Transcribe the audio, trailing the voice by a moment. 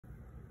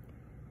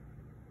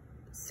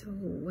So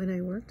when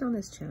I worked on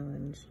this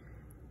challenge,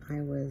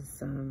 I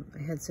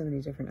had so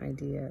many different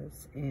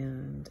ideas,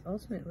 and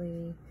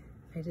ultimately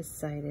I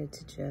decided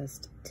to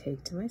just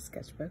take to my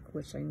sketchbook,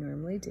 which I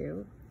normally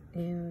do,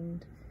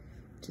 and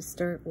just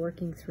start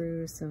working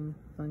through some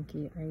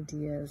funky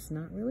ideas,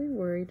 not really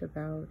worried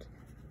about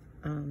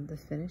the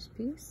finished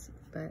piece,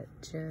 but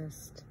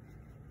just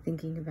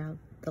thinking about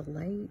the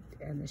light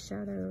and the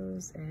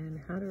shadows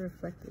and how to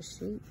reflect the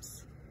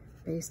shapes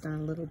based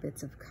on little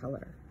bits of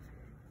color.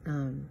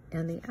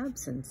 And the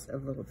absence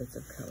of little bits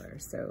of color.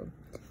 So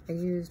I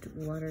used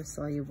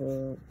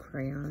water-soluble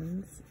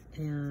crayons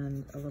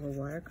and a little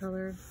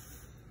watercolor,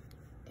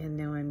 and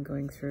now I'm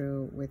going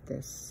through with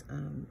this,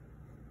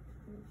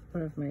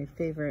 one of my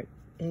favorite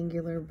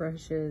angular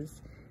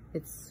brushes.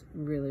 It's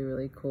really,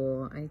 really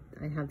cool.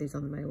 I have these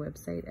on my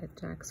website at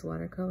Jack's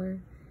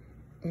Watercolor,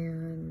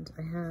 and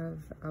I have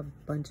a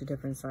bunch of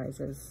different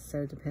sizes,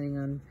 so depending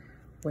on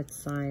what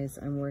size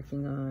I'm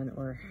working on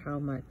or how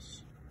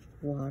much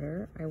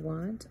water I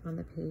want on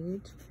the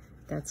page,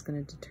 that's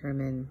going to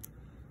determine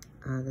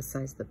the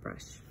size of the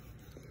brush.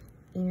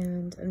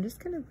 And I'm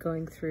just kind of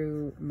going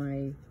through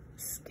my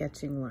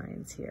sketching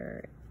lines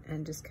here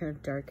and just kind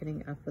of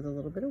darkening up with a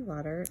little bit of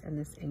water and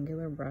this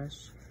angular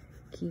brush,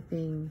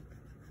 keeping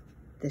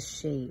the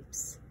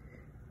shapes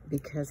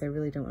because I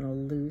really don't want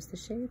to lose the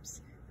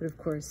shapes. But of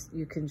course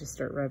you can just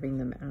start rubbing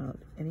them out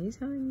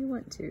anytime you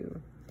want to.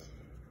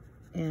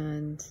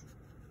 And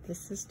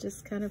this is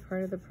just kind of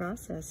part of the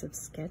process of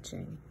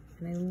sketching.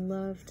 And I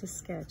love to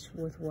sketch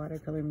with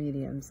watercolor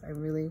mediums. I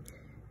really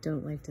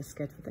don't like to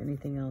sketch with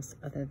anything else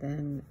other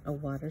than a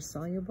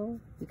water-soluble,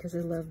 because I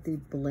love the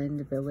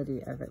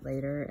blendability of it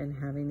later, and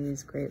having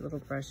these great little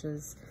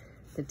brushes,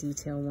 the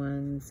detail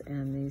ones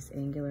and these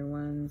angular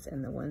ones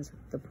and the ones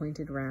with the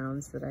pointed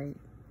rounds that I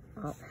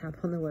have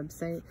on the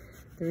website.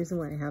 The reason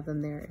why I have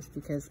them there is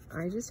because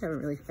I just haven't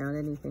really found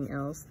anything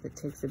else that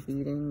takes a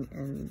beating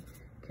and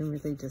can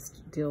really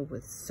just deal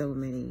with so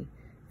many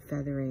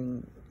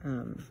feathering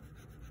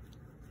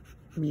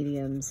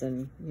mediums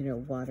and, you know,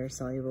 water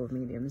soluble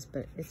mediums.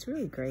 But it's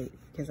really great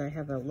because I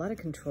have a lot of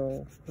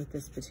control with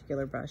this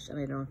particular brush, and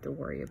I don't have to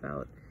worry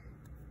about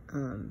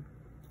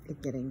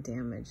it getting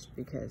damaged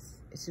because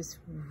it's just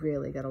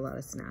really got a lot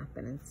of snap,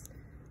 and it's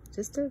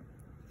just an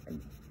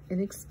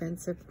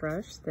inexpensive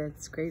brush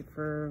that's great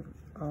for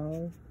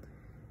all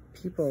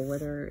people,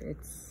 whether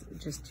it's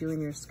just you in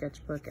your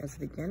sketchbook as a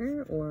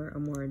beginner or a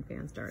more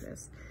advanced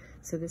artist.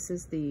 So this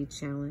is the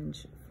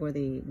challenge for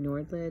the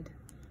Njordlyd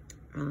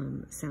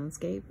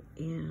Soundscape,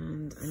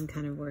 and I'm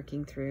kind of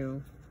working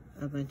through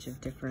a bunch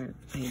of different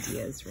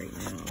ideas right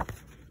now.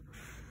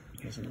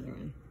 Here's another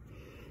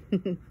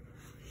one.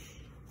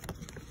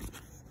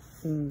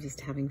 I'm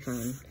just having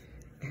fun.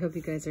 I hope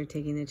you guys are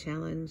taking the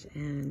challenge,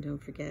 and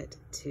don't forget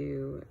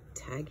to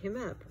tag him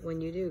up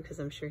when you do, because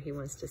I'm sure he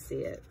wants to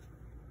see it.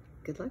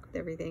 Good luck with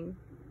everything.